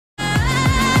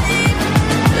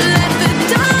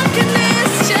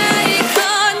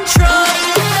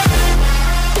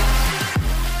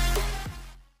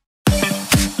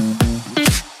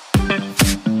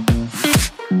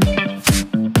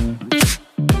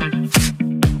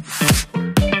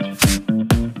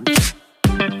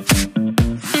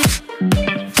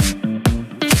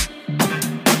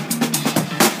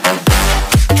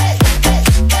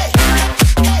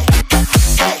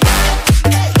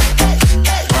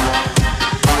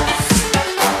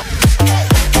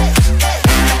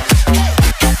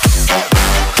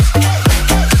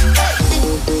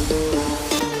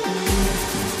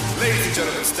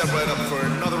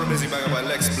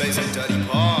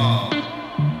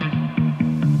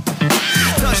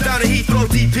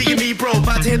DP and me, bro.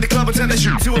 About to hit the club and turn the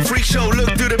shit to a freak show. Look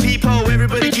through the peephole,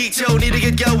 everybody geek, yo. Need a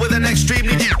good girl with an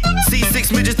extremely deep. See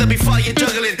 6 midgets that be fighting,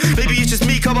 juggling. Maybe it's just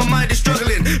me, cause my mind is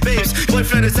struggling. Babes,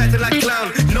 boyfriend is acting like a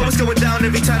clown. Know what's going down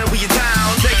every time that we in town.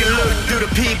 Take a look through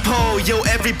the peephole, yo.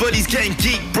 Everybody's getting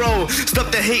geek, bro.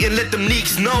 Stop the hate and let them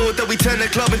neeks know that we turn the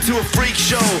club into a freak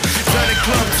show. Turn the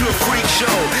club to a freak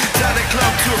show. Turn the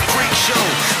club to a freak show.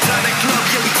 Turn the club,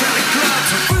 yeah, we turn the club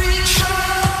to a freak show.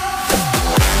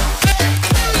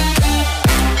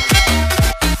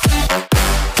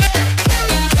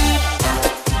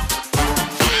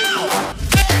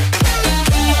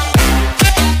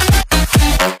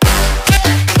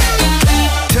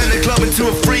 To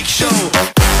a freak show.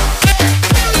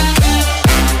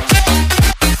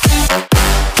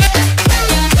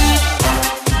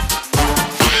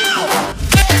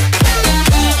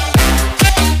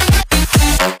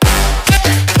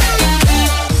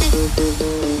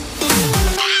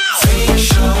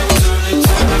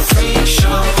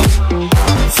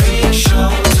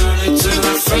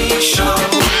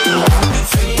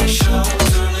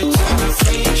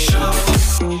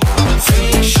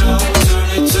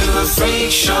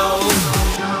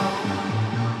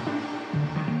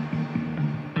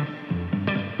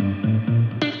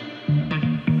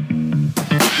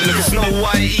 Look at Snow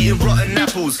White eating rotten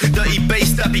apples. Dirty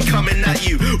bass that be coming at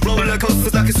you. Roller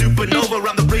coasters like a supernova.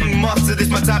 I'm the ringmaster, this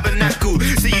my tabernacle.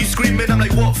 See you screaming, I'm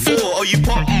like, what for? Oh, you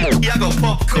pop? Yeah, I got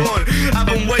popcorn. I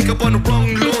haven't wake up on the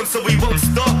wrong lawn, so we won't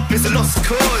stop. It's a lost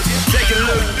cause. Take a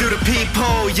look through the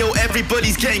peephole. Yo,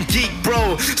 everybody's getting geek,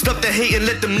 bro. Stop the hate and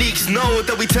let them neeks know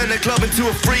that we turn the club into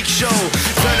a freak show.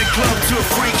 Turn the club to a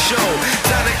freak show.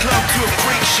 Turn the club to a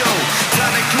freak show.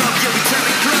 Turn the club, yeah, we turn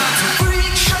the club to a freak show.